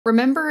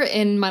Remember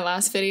in my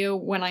last video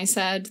when I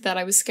said that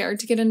I was scared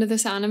to get into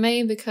this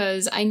anime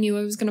because I knew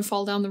I was gonna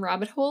fall down the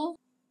rabbit hole?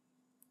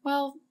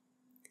 Well,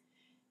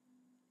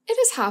 it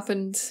has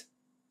happened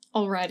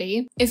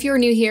already. If you're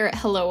new here,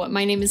 hello,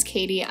 my name is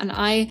Katie and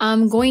I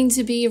am going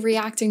to be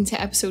reacting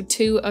to episode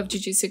 2 of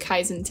Jujutsu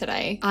Kaisen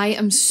today. I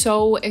am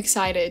so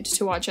excited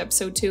to watch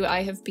episode 2.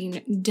 I have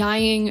been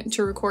dying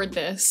to record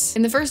this.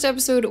 In the first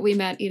episode, we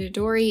met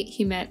Itadori,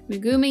 he met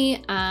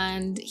Megumi,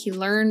 and he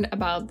learned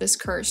about this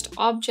cursed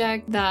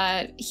object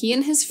that he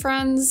and his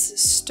friends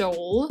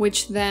stole,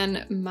 which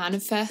then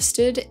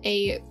manifested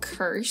a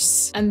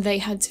curse, and they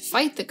had to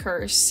fight the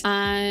curse.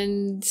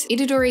 And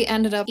Itadori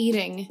ended up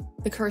eating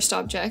the cursed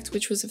object,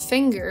 which was a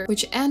finger,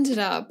 which ended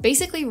up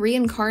basically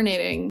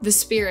reincarnating the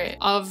spirit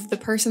of the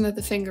person that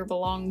the finger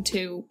belonged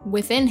to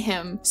within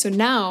him. So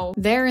now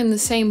they're in the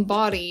same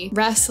body,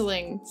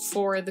 wrestling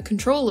for the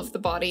control of the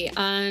body,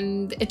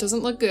 and it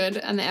doesn't look good.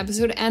 And the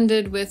episode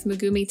ended with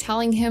Megumi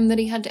telling him that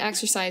he had to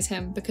exorcise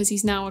him because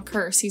he's now a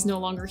curse, he's no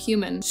longer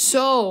human.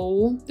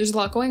 So there's a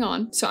lot going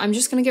on. So I'm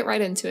just gonna get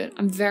right into it.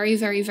 I'm very,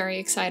 very, very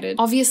excited.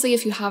 Obviously,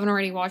 if you haven't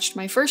already watched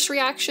my first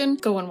reaction,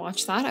 go and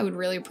watch that. I would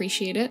really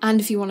appreciate it.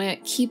 And if you want to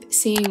keep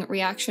seeing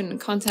reaction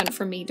content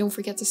from me, don't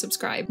forget to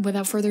subscribe.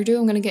 Without further ado,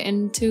 I'm gonna get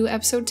into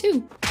episode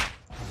 2.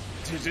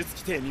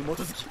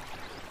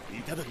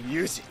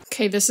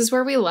 Okay, this is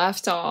where we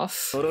left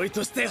off. Oh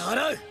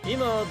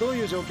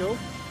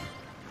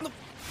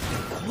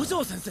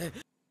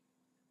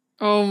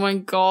my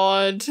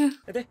god. I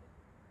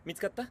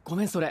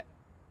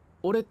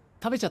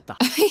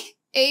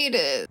ate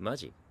it.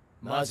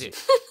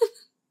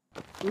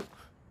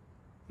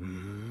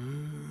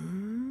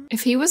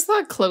 If he was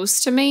that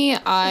close to me, oh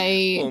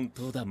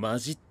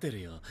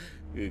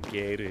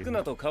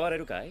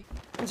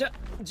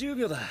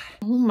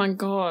my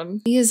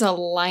god. He is a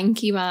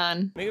lanky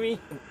man. The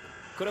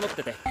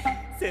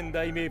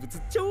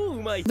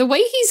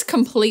way he's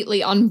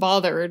completely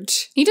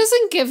unbothered. He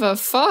doesn't give a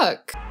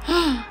fuck.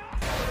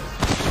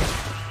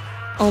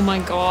 Oh my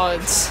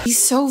god.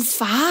 He's so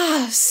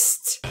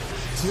fast.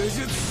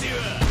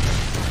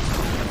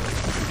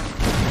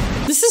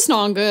 This is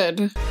not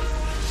good.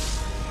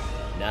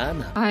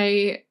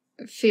 I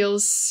feel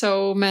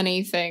so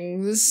many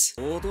things.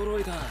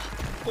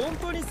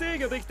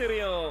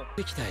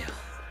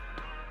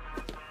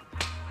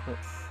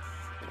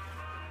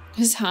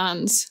 His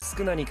hands.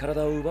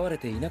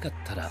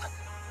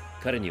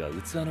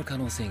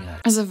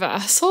 As a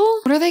vessel?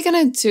 What are they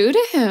gonna do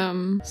to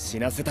him?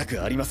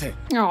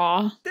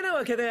 Aww.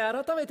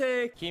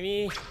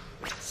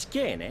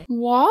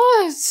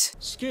 What?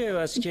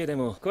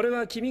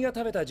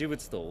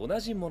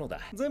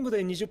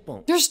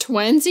 There's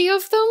 20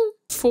 of them?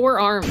 4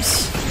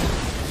 arms.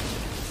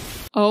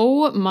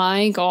 Oh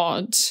my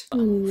god.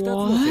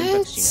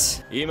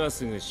 What?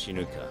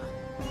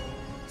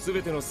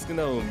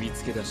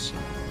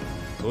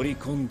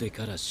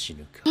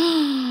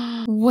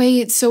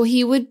 Wait, so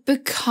he would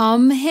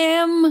become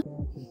him?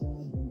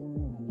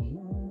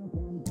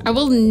 I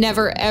will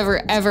never,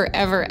 ever, ever,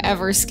 ever,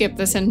 ever skip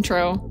this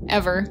intro.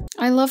 Ever.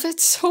 I love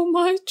it so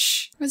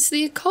much. It's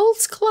the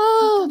occult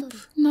club.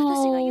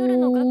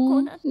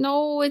 No.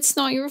 No, it's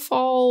not your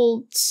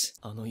fault.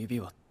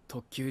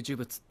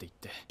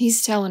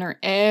 He's telling her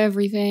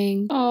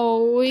everything.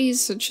 Oh,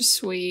 he's such a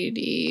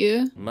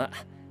sweetie.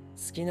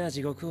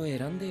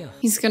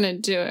 He's gonna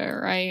do it,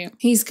 right?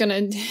 He's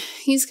gonna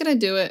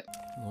do it.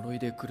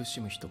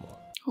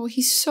 Oh,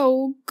 he's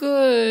so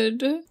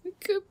good.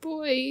 Good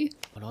boy.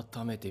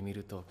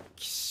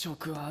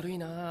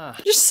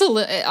 Just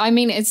I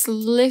mean, it's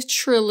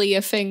literally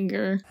a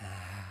finger.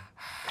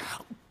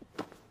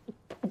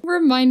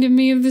 Reminded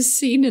me of the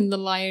scene in The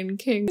Lion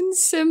King when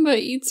Simba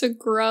eats a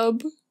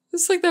grub.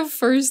 It's like the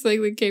first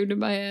thing that came to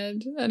my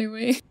head.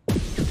 Anyway.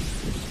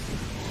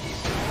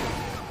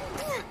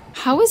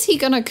 How is he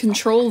gonna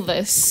control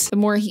this the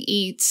more he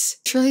eats?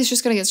 Surely he's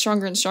just gonna get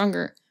stronger and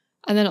stronger,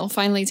 and then it'll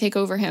finally take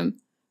over him.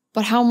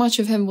 But how much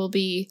of him will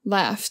be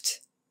left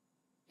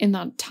in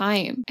that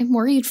time? I'm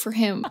worried for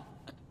him.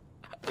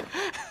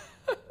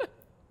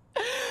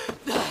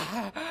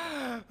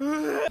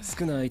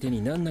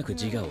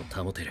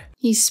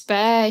 He's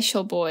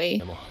special,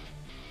 boy.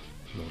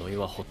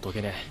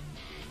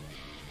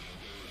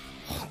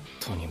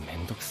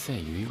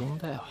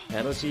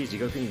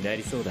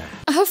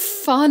 A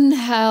fun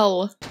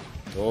hell.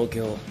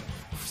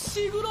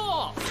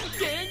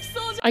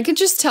 I could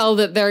just tell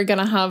that they're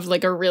gonna have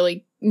like a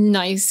really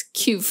nice,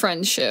 cute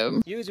friendship.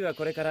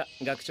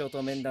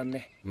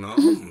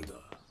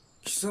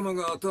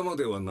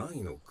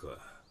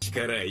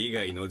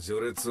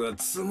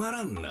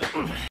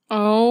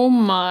 Oh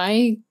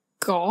my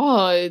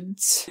god.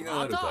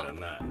 Not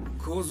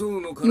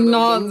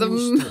the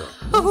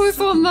mouth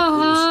on the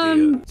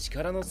hand.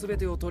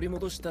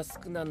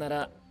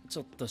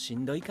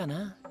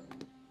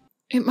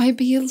 It might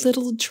be a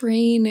little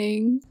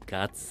draining.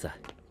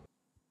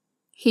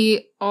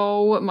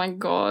 Oh my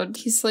god,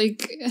 he's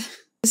like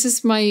This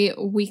is my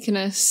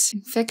weakness.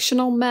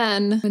 Fictional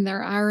men, when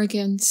they're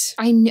arrogant.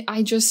 I knew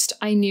it.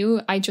 I knew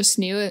it.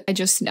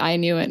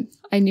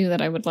 I knew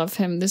that I would love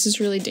him. This is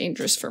really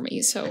dangerous for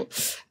me. So,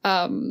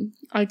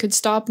 I could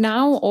stop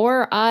now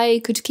or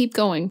I could keep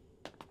going.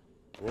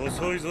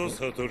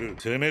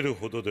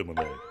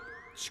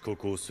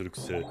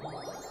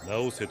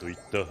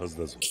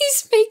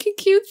 He's making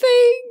cute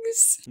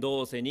things.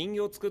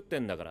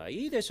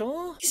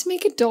 He's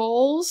making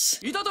dolls.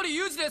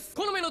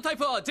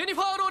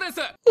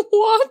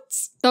 What?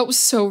 That was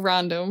so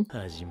random.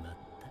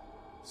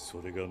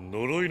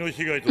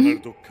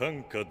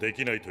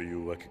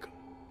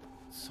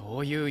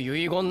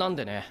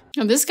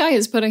 And this guy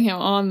is putting him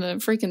on the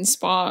freaking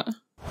spot.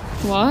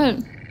 What?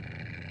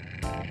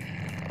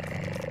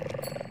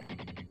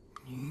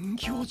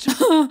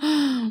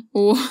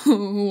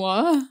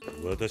 What?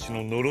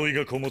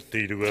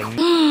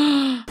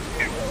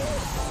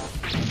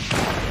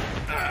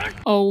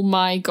 Oh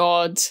my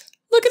god.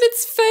 Look at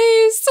its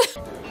face!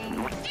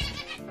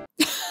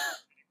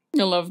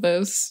 I love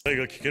this.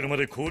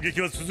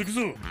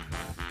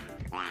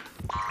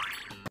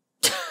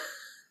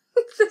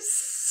 The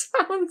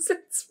sounds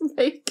it's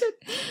making.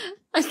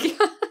 I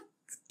can't.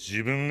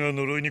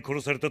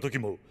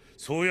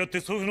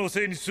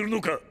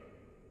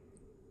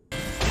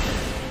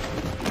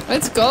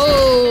 Let's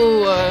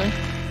go!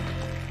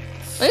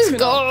 Let's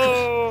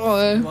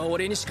go!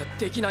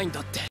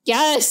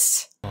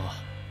 Yes!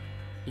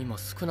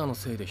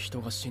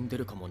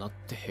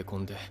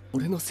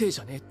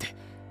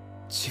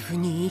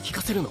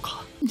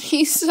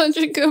 He's such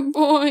a good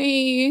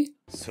boy.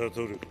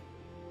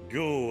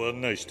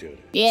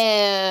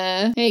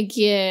 Yeah, heck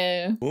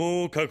yeah.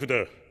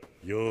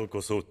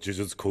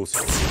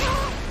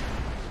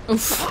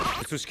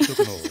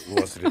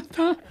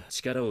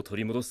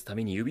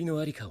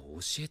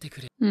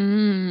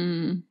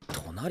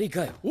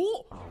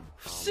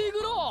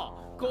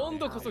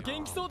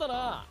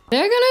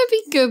 They're gonna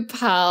be good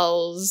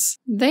pals.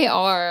 They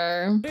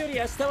are.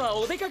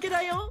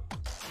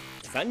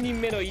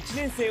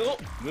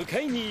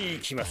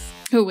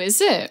 Who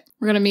is it?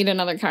 We're gonna meet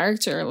another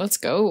character. Let's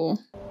go.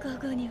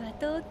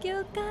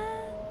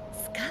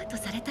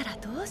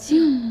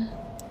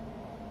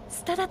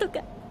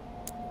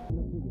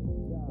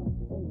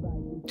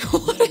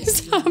 What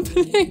is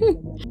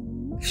happening?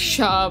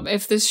 Shub,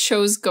 if this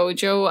shows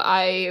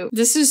GOJO,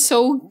 this is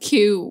so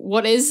cute.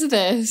 What is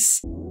this?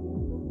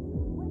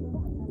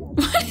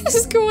 What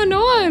is going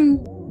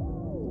on?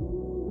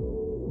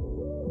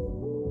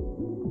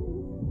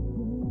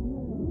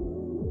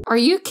 Are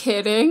you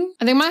kidding?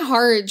 I think my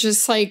heart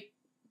just like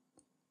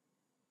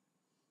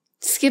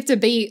skipped a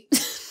beat.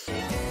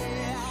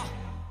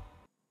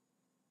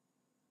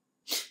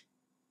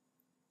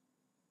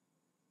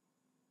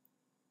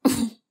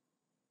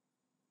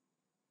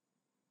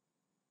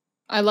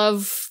 I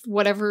love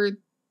whatever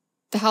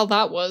the hell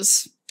that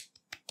was.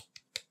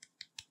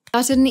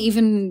 That didn't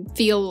even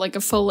feel like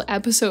a full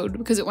episode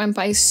because it went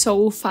by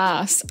so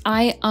fast.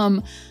 I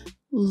am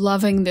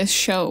loving this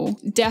show.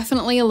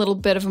 Definitely a little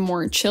bit of a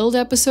more chilled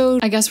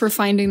episode. I guess we're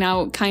finding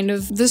out kind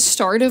of the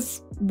start of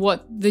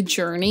what the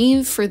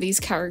journey for these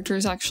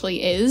characters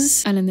actually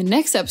is. And in the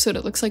next episode,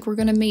 it looks like we're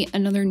gonna meet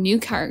another new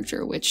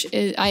character, which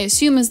is, I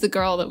assume is the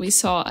girl that we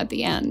saw at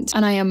the end.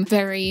 And I am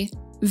very,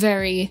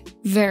 very,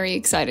 very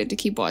excited to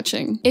keep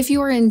watching. If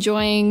you are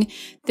enjoying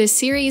this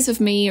series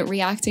of me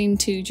reacting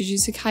to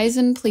Jujutsu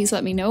Kaisen, please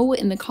let me know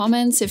in the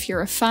comments. If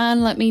you're a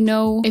fan, let me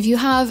know. If you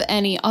have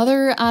any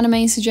other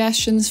anime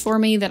suggestions for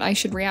me that I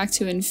should react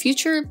to in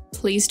future,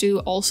 please do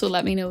also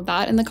let me know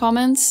that in the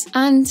comments.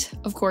 And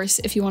of course,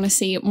 if you want to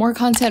see more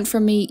content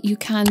from me, you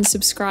can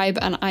subscribe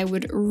and I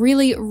would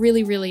really,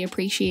 really, really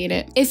appreciate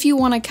it. If you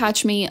want to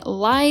catch me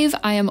live,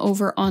 I am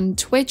over on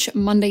Twitch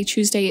Monday,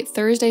 Tuesday,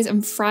 Thursdays,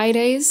 and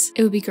Fridays.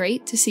 It would be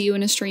great to see you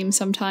in a stream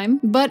sometime.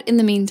 But in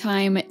the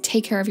meantime,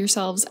 take care of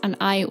yourselves and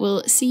I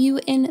will see you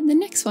in the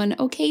next one.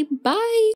 Okay, bye!